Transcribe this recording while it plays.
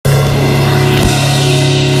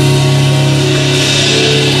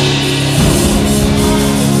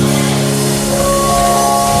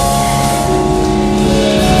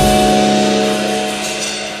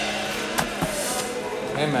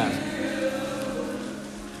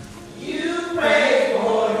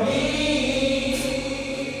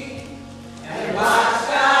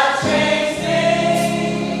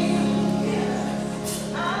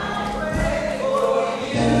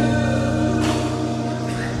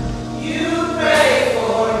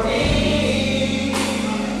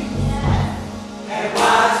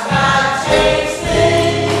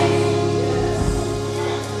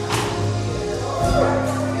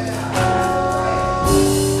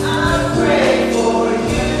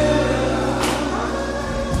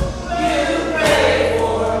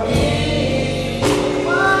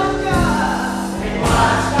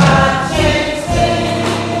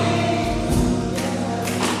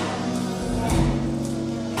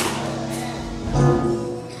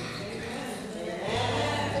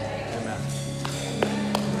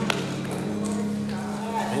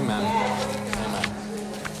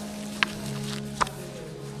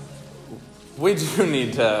we do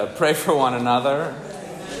need to pray for one another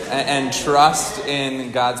and trust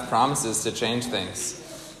in God's promises to change things.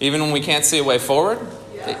 Even when we can't see a way forward,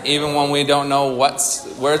 even when we don't know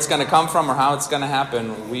where it's going to come from or how it's going to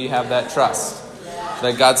happen, we have that trust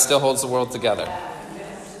that God still holds the world together.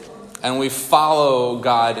 And we follow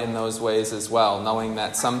God in those ways as well, knowing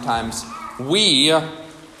that sometimes we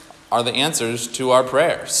are the answers to our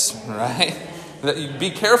prayers, right? Be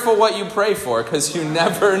careful what you pray for, because you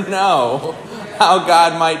never know how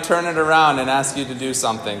God might turn it around and ask you to do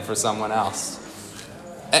something for someone else.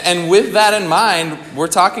 And with that in mind, we're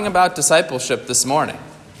talking about discipleship this morning,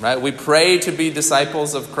 right? We pray to be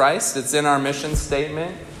disciples of Christ. It's in our mission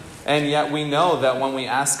statement. And yet we know that when we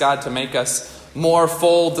ask God to make us more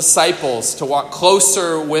full disciples, to walk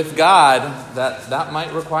closer with God, that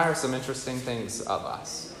might require some interesting things of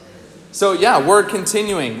us. So we're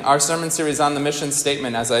continuing our sermon series on the mission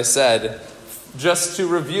statement, as I said. Just to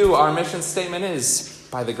review, our mission statement is,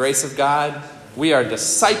 by the grace of God, we are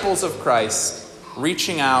disciples of Christ,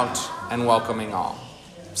 reaching out and welcoming all.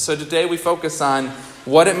 So today we focus on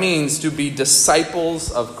what it means to be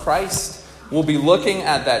disciples of Christ. We'll be looking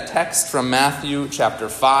at that text from Matthew chapter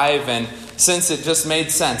 5, and since it just made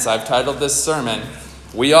sense, I've titled this sermon,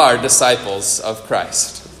 We Are Disciples of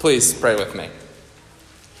Christ. Please pray with me.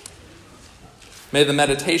 May the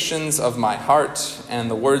meditations of my heart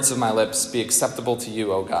and the words of my lips be acceptable to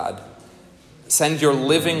you, O God. Send your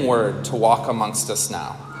living word to walk amongst us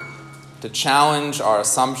now, to challenge our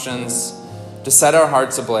assumptions, to set our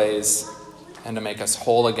hearts ablaze, and to make us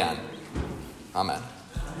whole again. Amen.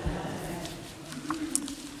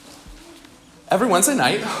 Every Wednesday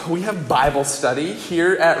night, we have Bible study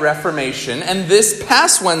here at Reformation, and this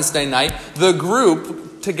past Wednesday night, the group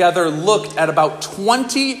together looked at about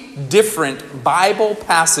 20 different Bible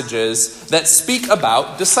passages that speak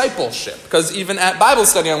about discipleship. Because even at Bible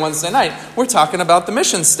study on Wednesday night, we're talking about the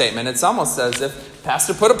mission statement. It's almost as if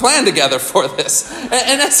Pastor put a plan together for this.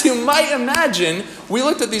 And as you might imagine, we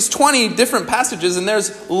looked at these 20 different passages, and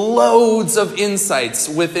there's loads of insights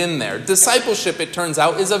within there. Discipleship, it turns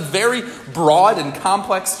out, is a very broad and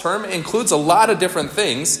complex term. It includes a lot of different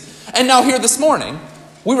things. And now here this morning,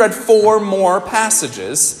 we read 4 more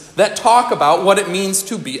passages that talk about what it means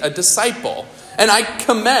to be a disciple. And I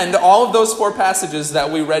commend all of those 4 passages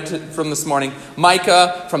that we read from this morning.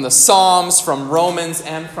 Micah, from the Psalms, from Romans,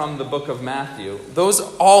 and from the book of Matthew. Those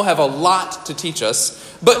all have a lot to teach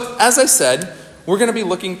us. But as I said, we're going to be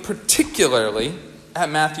looking particularly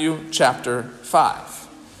at Matthew chapter 5.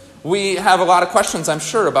 We have a lot of questions, I'm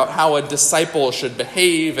sure, about how a disciple should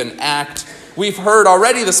behave and act. We've heard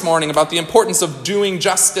already this morning about the importance of doing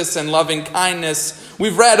justice and loving kindness.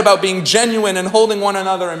 We've read about being genuine and holding one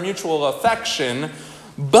another in mutual affection.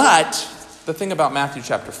 But the thing about Matthew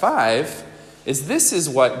chapter 5 is this is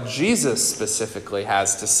what Jesus specifically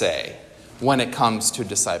has to say when it comes to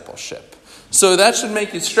discipleship. So that should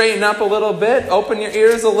make you straighten up a little bit, open your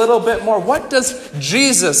ears a little bit more. What does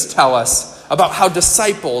Jesus tell us about how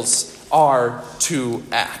disciples are to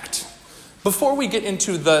act? Before we get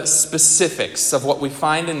into the specifics of what we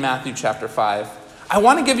find in Matthew chapter 5, I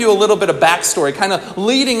want to give you a little bit of backstory, kind of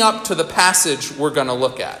leading up to the passage we're going to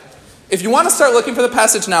look at. If you want to start looking for the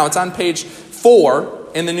passage now, it's on page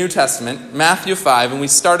 4 in the New Testament, Matthew 5, and we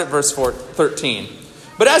start at verse 13.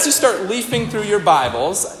 But as you start leafing through your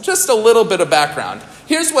Bibles, just a little bit of background.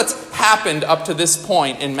 Here's what's happened up to this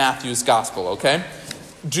point in Matthew's gospel, okay?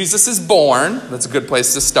 Jesus is born. That's a good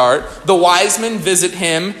place to start. The wise men visit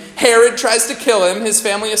him. Herod tries to kill him. His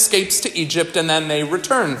family escapes to Egypt, and then they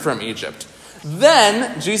return from Egypt.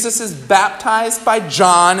 Then Jesus is baptized by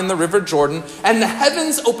John in the river Jordan, and the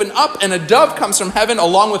heavens open up, and a dove comes from heaven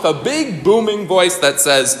along with a big booming voice that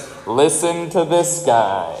says, "Listen to this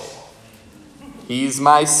guy. He's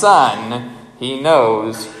my son. He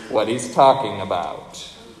knows what he's talking about."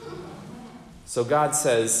 So God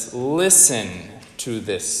says, listen to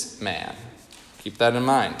this man. Keep that in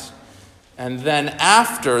mind. And then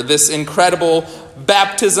after this incredible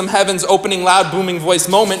baptism, heavens opening, loud booming voice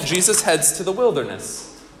moment, Jesus heads to the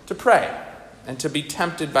wilderness to pray and to be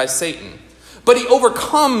tempted by Satan. But he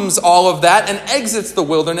overcomes all of that and exits the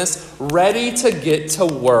wilderness ready to get to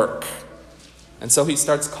work. And so he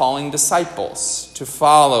starts calling disciples to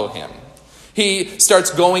follow him. He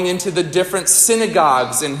starts going into the different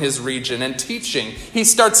synagogues in his region and teaching. He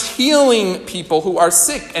starts healing people who are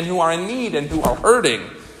sick and who are in need and who are hurting.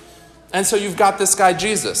 And so you've got this guy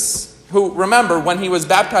Jesus, who, remember, when he was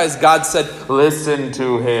baptized, God said, listen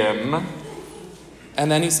to him.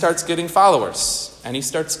 And then he starts getting followers, and he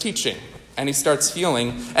starts teaching, and he starts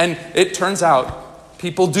healing. And it turns out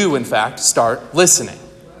people do, in fact, start listening.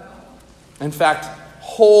 In fact,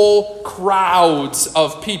 whole crowds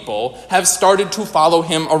of people have started to follow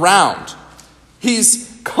him around. He's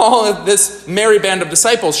called this merry band of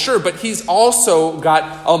disciples, sure, but he's also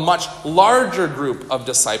got a much larger group of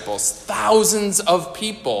disciples, thousands of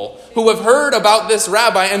people who have heard about this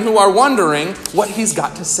rabbi and who are wondering what he's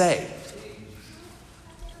got to say.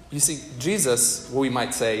 You see, Jesus, we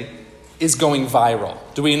might say, is going viral.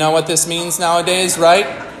 Do we know what this means nowadays,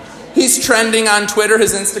 right? He's trending on Twitter.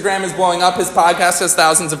 His Instagram is blowing up. His podcast has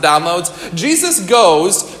thousands of downloads. Jesus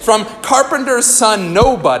goes from carpenter's son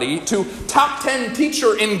nobody to top 10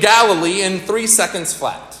 teacher in Galilee in 3 seconds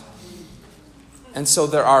flat. And so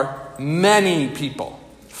there are many people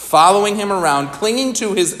following him around, clinging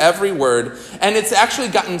to his every word. And it's actually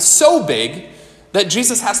gotten so big that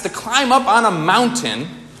Jesus has to climb up on a mountain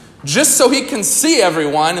just so he can see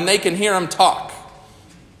everyone and they can hear him talk.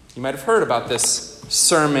 You might have heard about this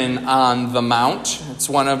Sermon on the Mount. It's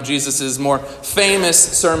one of Jesus' more famous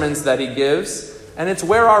sermons that he gives, and it's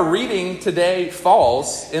where our reading today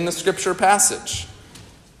falls in the scripture passage.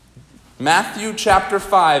 Matthew chapter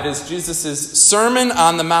 5 is Jesus' Sermon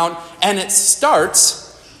on the Mount, and it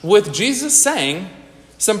starts with Jesus saying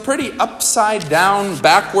some pretty upside down,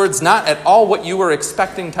 backwards, not at all what you were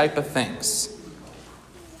expecting type of things.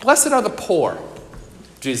 Blessed are the poor,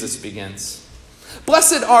 Jesus begins.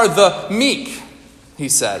 Blessed are the meek, he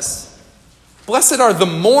says. Blessed are the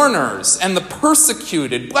mourners and the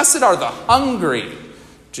persecuted. Blessed are the hungry,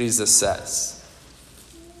 Jesus says.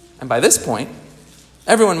 And by this point,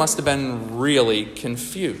 everyone must have been really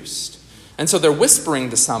confused. And so they're whispering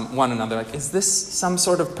to one another, like, is this some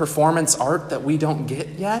sort of performance art that we don't get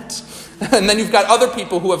yet? And then you've got other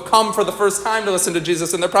people who have come for the first time to listen to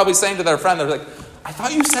Jesus, and they're probably saying to their friend, they're like, I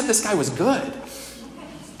thought you said this guy was good.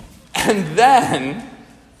 And then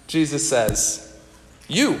Jesus says,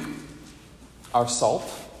 you are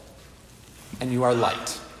salt and you are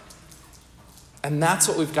light. And that's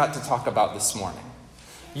what we've got to talk about this morning.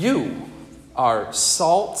 You are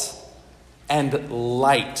salt and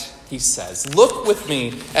light, he says. Look with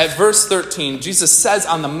me at verse 13. Jesus says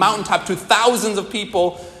on the mountaintop to thousands of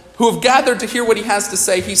people who have gathered to hear what he has to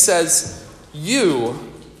say, he says,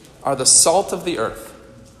 you are the salt of the earth.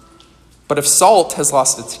 But if salt has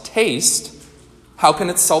lost its taste, how can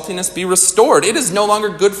its saltiness be restored? It is no longer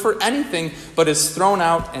good for anything, but is thrown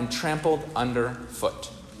out and trampled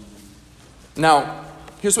underfoot. Now,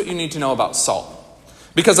 here's what you need to know about salt.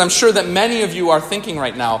 Because I'm sure that many of you are thinking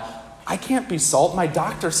right now, I can't be salt. My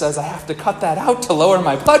doctor says I have to cut that out to lower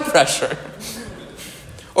my blood pressure.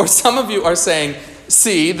 Or some of you are saying,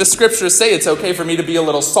 see, the scriptures say it's okay for me to be a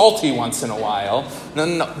little salty once in a while.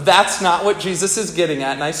 No, that's not what Jesus is getting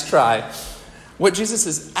at. Nice try. What Jesus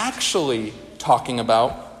is actually talking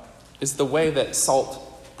about is the way that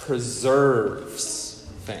salt preserves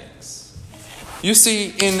things. You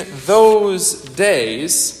see, in those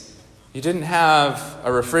days, you didn't have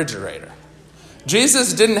a refrigerator.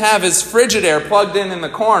 Jesus didn't have his Frigidaire plugged in the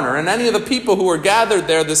corner, and any of the people who were gathered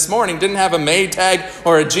there this morning didn't have a Maytag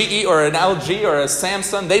or a GE or an LG or a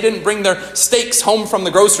Samsung. They didn't bring their steaks home from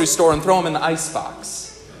the grocery store and throw them in the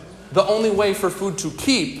icebox. The only way for food to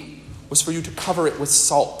keep was for you to cover it with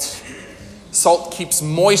salt. Salt keeps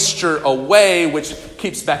moisture away, which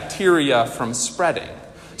keeps bacteria from spreading.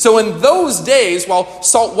 So in those days, while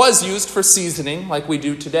salt was used for seasoning, like we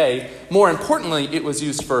do today, more importantly, it was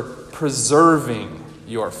used for preserving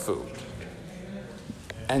your food.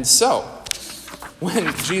 And so,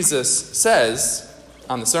 when Jesus says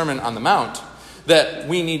on the Sermon on the Mount that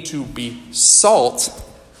we need to be salt,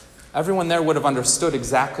 everyone there would have understood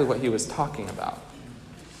exactly what he was talking about.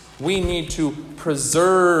 We need to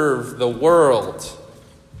preserve the world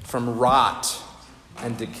from rot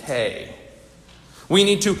and decay. We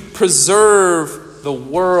need to preserve the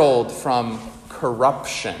world from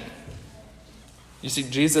corruption. You see,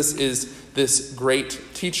 Jesus is this great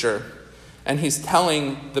teacher, and he's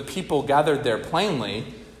telling the people gathered there plainly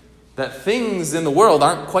that things in the world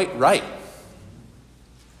aren't quite right.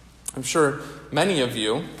 I'm sure many of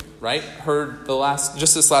you, right, heard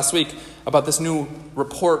just this last week about this new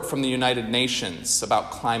report from the United Nations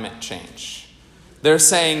about climate change. They're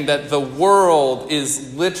saying that the world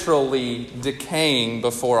is literally decaying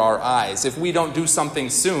before our eyes. If we don't do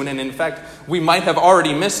something soon, and in fact, we might have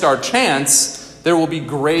already missed our chance, there will be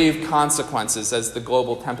grave consequences as the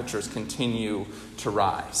global temperatures continue to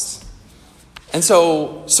rise. And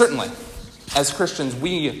so, certainly, as Christians,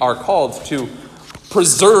 we are called to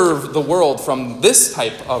preserve the world from this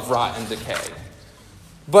type of rot and decay.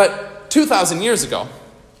 But 2,000 years ago,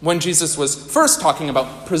 when Jesus was first talking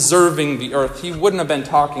about preserving the earth, he wouldn't have been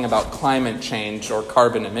talking about climate change or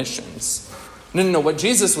carbon emissions. No. What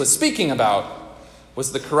Jesus was speaking about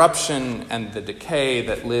was the corruption and the decay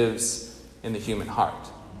that lives in the human heart.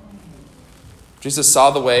 Jesus saw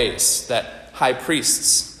the ways that high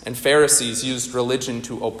priests and Pharisees used religion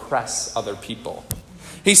to oppress other people.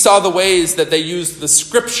 He saw the ways that they used the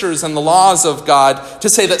scriptures and the laws of God to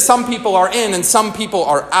say that some people are in and some people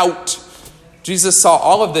are out. Jesus saw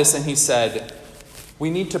all of this and he said, we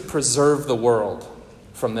need to preserve the world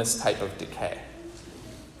from this type of decay.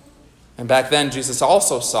 And back then, Jesus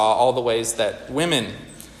also saw all the ways that women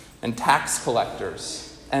and tax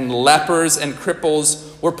collectors and lepers and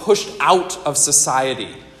cripples were pushed out of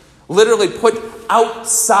society, literally put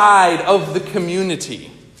outside of the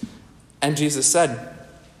community. And Jesus said,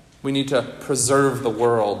 we need to preserve the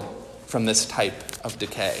world from this type of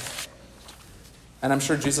decay. And I'm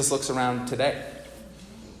sure Jesus looks around today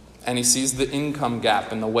and he sees the income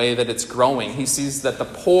gap and the way that it's growing. He sees that the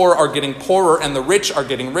poor are getting poorer and the rich are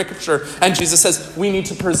getting richer. And Jesus says, we need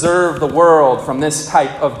to preserve the world from this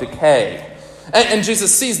type of decay. And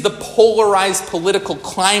Jesus sees the polarized political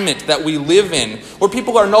climate that we live in, where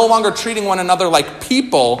people are no longer treating one another like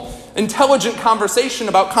people. Intelligent conversation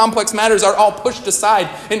about complex matters are all pushed aside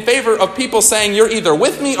in favor of people saying, you're either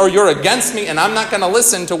with me or you're against me, and I'm not going to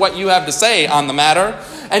listen to what you have to say on the matter.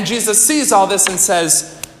 And Jesus sees all this and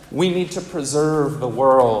says, we need to preserve the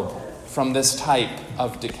world from this type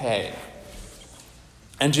of decay.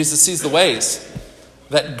 And Jesus sees the ways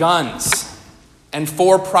that guns and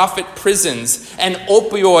for-profit prisons and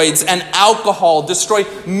opioids and alcohol destroy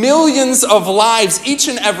millions of lives each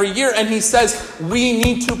and every year. And he says, we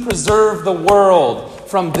need to preserve the world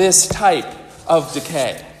from this type of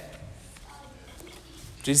decay.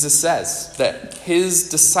 Jesus says that his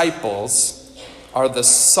disciples are the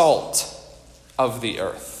salt of the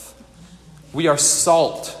earth. We are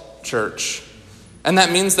salt, church. And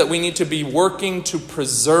that means that we need to be working to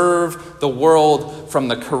preserve the world from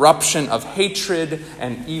the corruption of hatred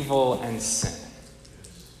and evil and sin.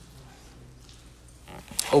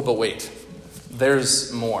 Oh, but wait,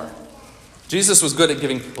 there's more. Jesus was good at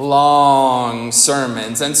giving long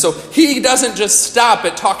sermons, and so he doesn't just stop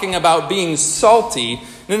at talking about being salty.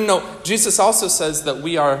 No. Jesus also says that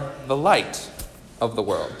we are the light of the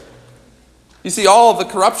world. You see, all of the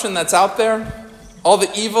corruption that's out there, all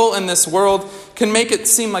the evil in this world can make it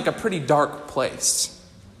seem like a pretty dark place.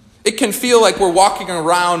 It can feel like we're walking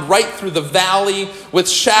around right through the valley with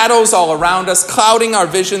shadows all around us, clouding our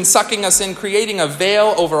vision, sucking us in, creating a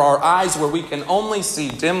veil over our eyes where we can only see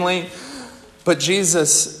dimly. But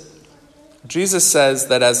Jesus says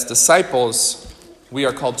that as disciples, we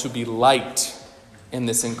are called to be light in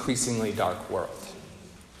this increasingly dark world.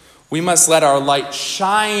 We must let our light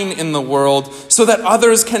shine in the world so that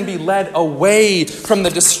others can be led away from the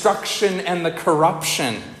destruction and the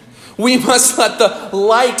corruption. We must let the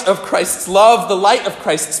light of Christ's love, the light of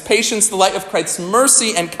Christ's patience, the light of Christ's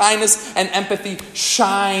mercy and kindness and empathy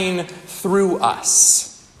shine through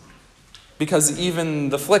us. Because even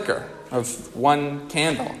the flicker of one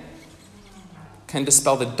candle can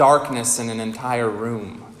dispel the darkness in an entire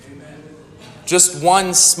room. Just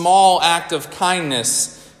one small act of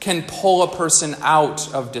kindness can pull a person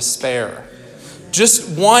out of despair.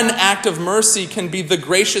 Just one act of mercy can be the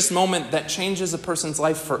gracious moment that changes a person's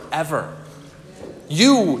life forever.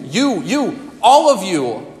 You, all of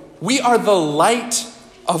you, we are the light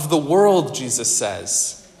of the world, Jesus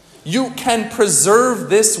says. You can preserve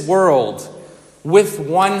this world with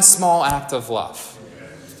one small act of love.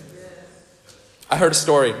 I heard a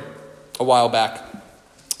story a while back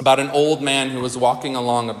about an old man who was walking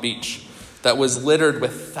along a beach that was littered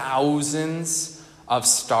with thousands of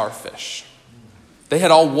starfish. They had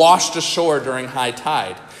all washed ashore during high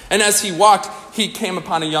tide. And as he walked, he came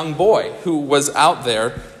upon a young boy who was out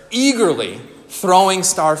there eagerly throwing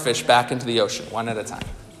starfish back into the ocean, one at a time.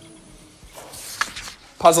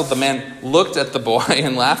 Puzzled, the man looked at the boy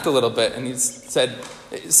and laughed a little bit, and he said,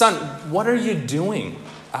 "Son, what are you doing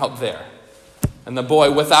out there?" And the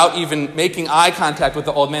boy, without even making eye contact with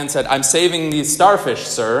the old man, said, "I'm saving these starfish,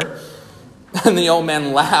 sir." And the old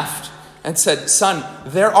man laughed and said, "Son,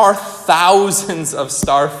 there are thousands of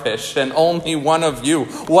starfish and only one of you.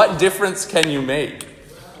 What difference can you make?"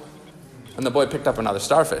 And the boy picked up another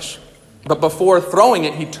starfish. But before throwing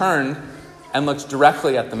it, he turned and looked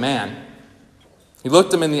directly at the man. He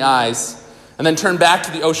looked him in the eyes and then turned back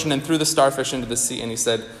to the ocean and threw the starfish into the sea. And he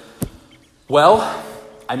said, "Well,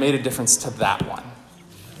 I made a difference to that one."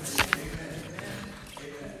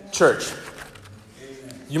 Church,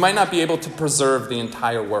 you might not be able to preserve the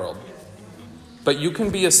entire world, but you can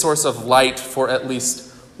be a source of light for at least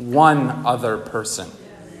one other person.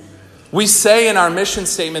 We say in our mission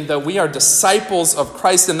statement that we are disciples of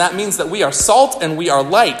Christ, and that means that we are salt and we are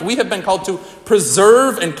light. We have been called to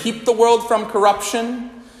preserve and keep the world from corruption,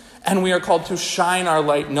 and we are called to shine our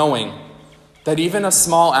light knowing that even a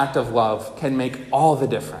small act of love can make all the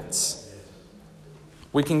difference.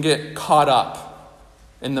 We can get caught up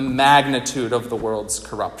in the magnitude of the world's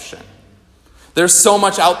corruption. There's so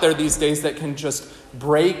much out there these days that can just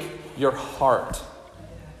break your heart.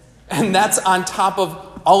 And that's on top of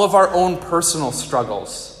all of our own personal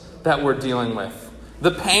struggles that we're dealing with.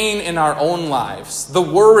 The pain in our own lives, the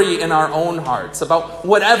worry in our own hearts about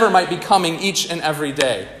whatever might be coming each and every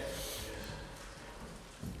day.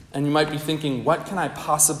 And you might be thinking, what can I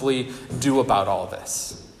possibly do about all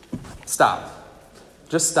this? Stop.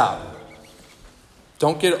 Just stop.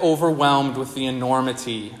 Don't get overwhelmed with the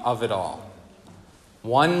enormity of it all.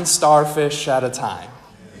 One starfish at a time.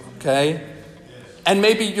 Okay? And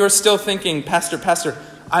maybe you're still thinking, Pastor,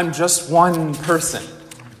 I'm just one person.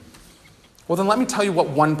 Well, then let me tell you what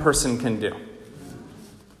one person can do.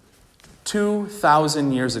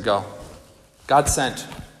 2,000 years ago, God sent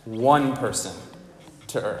one person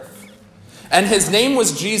to earth. And his name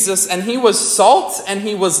was Jesus, and he was salt and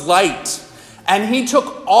he was light. And he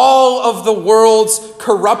took all of the world's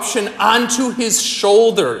corruption onto his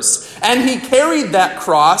shoulders. And he carried that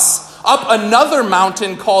cross up another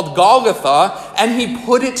mountain called Golgotha, and he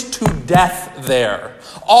put it to death there.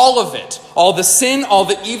 All of it. All the sin, all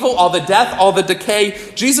the evil, all the death, all the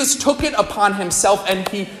decay. Jesus took it upon himself, and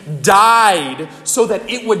he died so that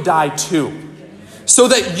it would die too. So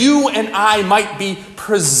that you and I might be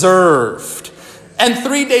preserved. And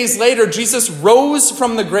 3 days later, Jesus rose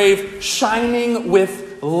from the grave shining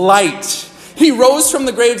with light. He rose from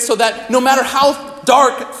the grave so that no matter how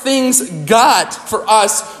dark things got for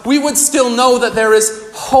us, we would still know that there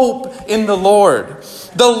is hope in the Lord.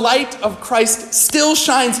 The light of Christ still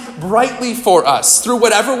shines brightly for us through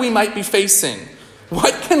whatever we might be facing.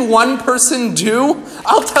 What can one person do?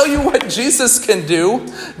 I'll tell you what Jesus can do.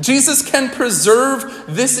 Jesus can preserve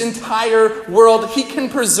this entire world. He can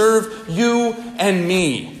preserve you and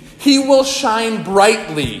me. He will shine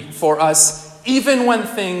brightly for us even when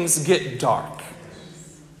things get dark.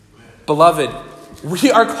 Beloved,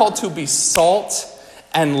 we are called to be salt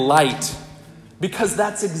and light because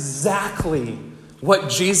that's exactly what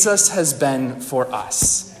Jesus has been for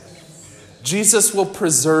us. Jesus will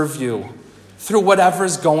preserve you through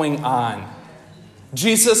whatever's going on.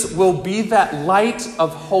 Jesus will be that light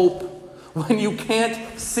of hope when you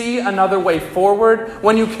can't see another way forward,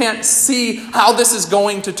 when you can't see how this is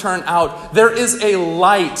going to turn out. There is a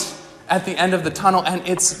light at the end of the tunnel, and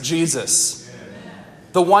it's Jesus.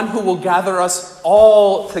 The one who will gather us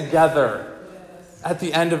all together at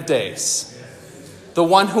the end of days. The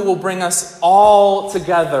one who will bring us all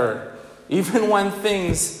together, even when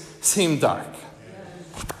things seem dark.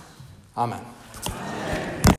 Amen.